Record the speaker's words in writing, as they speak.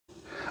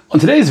On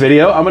today's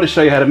video, I'm going to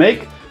show you how to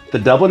make the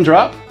Dublin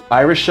Drop,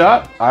 Irish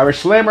Shot, Irish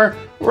Slammer,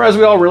 or as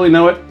we all really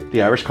know it,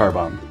 the Irish Car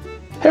Bomb.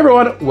 Hey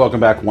everyone, welcome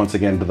back once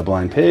again to The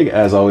Blind Pig.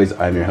 As always,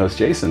 I'm your host,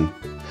 Jason.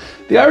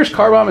 The Irish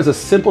Car Bomb is a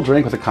simple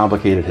drink with a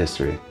complicated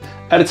history.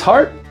 At its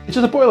heart, it's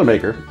just a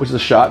Boilermaker, which is a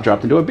shot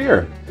dropped into a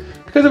beer.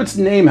 Because of its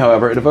name,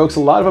 however, it evokes a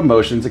lot of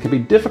emotions and can be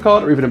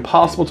difficult or even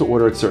impossible to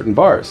order at certain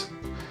bars.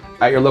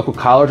 At your local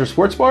college or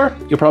sports bar,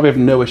 you'll probably have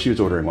no issues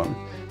ordering one.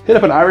 Hit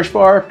up an Irish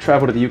bar,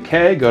 travel to the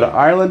UK, go to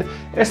Ireland,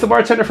 ask the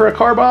bartender for a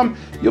car bomb.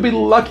 You'll be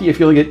lucky if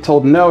you only get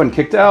told no and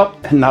kicked out,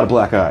 and not a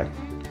black eye.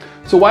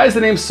 So why is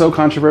the name so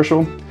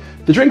controversial?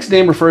 The drink's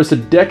name refers to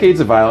decades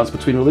of violence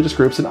between religious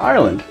groups in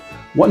Ireland.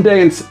 One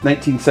day in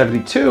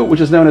 1972, which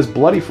is known as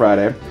Bloody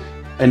Friday,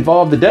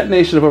 involved the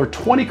detonation of over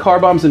 20 car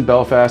bombs in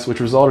Belfast, which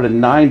resulted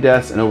in 9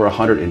 deaths and over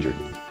 100 injured.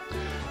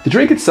 The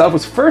drink itself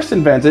was first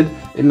invented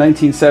in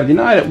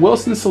 1979 at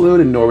Wilson's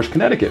Saloon in Norwich,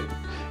 Connecticut.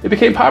 It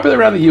became popular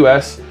around the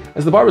US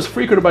as the bar was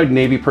frequented by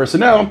Navy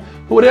personnel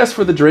who would ask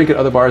for the drink at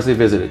other bars they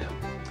visited.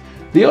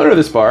 The owner of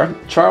this bar,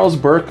 Charles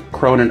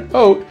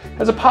Oat,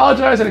 has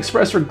apologized and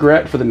expressed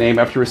regret for the name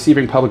after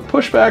receiving public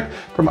pushback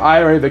from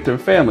IRA victim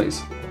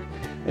families.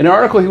 In an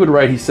article he would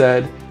write, he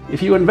said,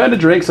 "If you invent a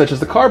drink such as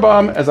the car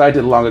bomb, as I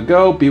did long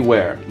ago,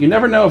 beware. You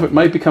never know if it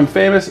might become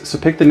famous, so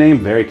pick the name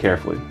very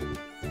carefully."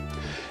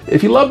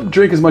 If you love the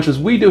drink as much as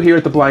we do here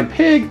at The Blind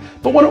Pig,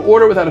 but want to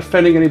order without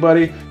offending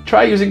anybody,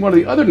 try using one of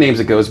the other names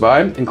it goes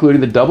by,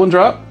 including the Dublin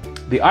Drop,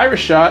 the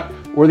Irish Shot,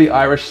 or the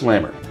Irish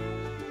Slammer.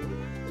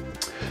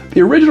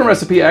 The original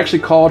recipe actually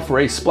called for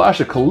a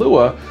splash of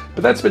Kahlua,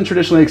 but that's been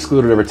traditionally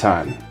excluded over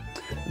time.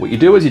 What you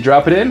do is you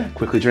drop it in,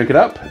 quickly drink it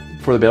up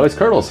before the Bailey's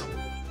curdles.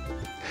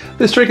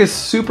 This drink is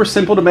super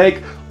simple to make.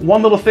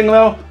 One little thing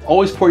though,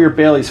 always pour your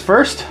Bailey's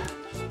first.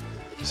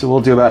 So we'll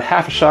do about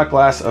half a shot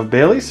glass of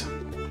Bailey's.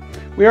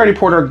 We already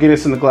poured our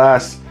Guinness in the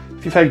glass.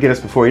 If you've had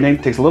Guinness before, you know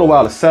it takes a little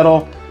while to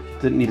settle.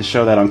 Didn't need to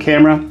show that on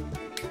camera.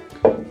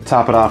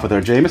 Top it off with our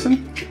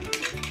Jameson.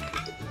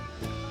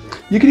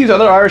 You can use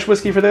other Irish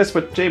whiskey for this,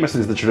 but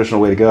Jameson is the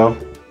traditional way to go.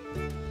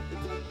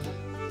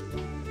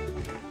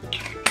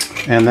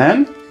 And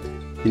then,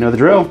 you know the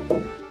drill.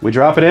 We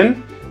drop it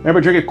in.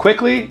 Remember, drink it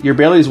quickly. Your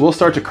Baileys will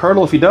start to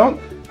curdle if you don't.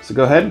 So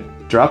go ahead,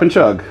 drop and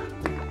chug.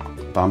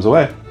 Bombs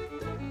away.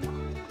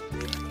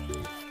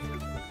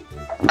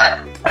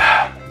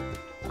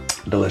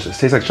 Delicious.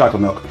 Tastes like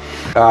chocolate milk.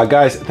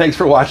 Guys, thanks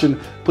for watching.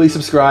 Please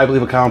subscribe,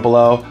 leave a comment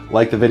below,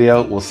 like the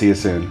video. We'll see you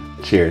soon.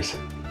 Cheers.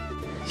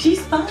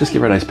 She's fine. Just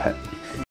give her a nice pet.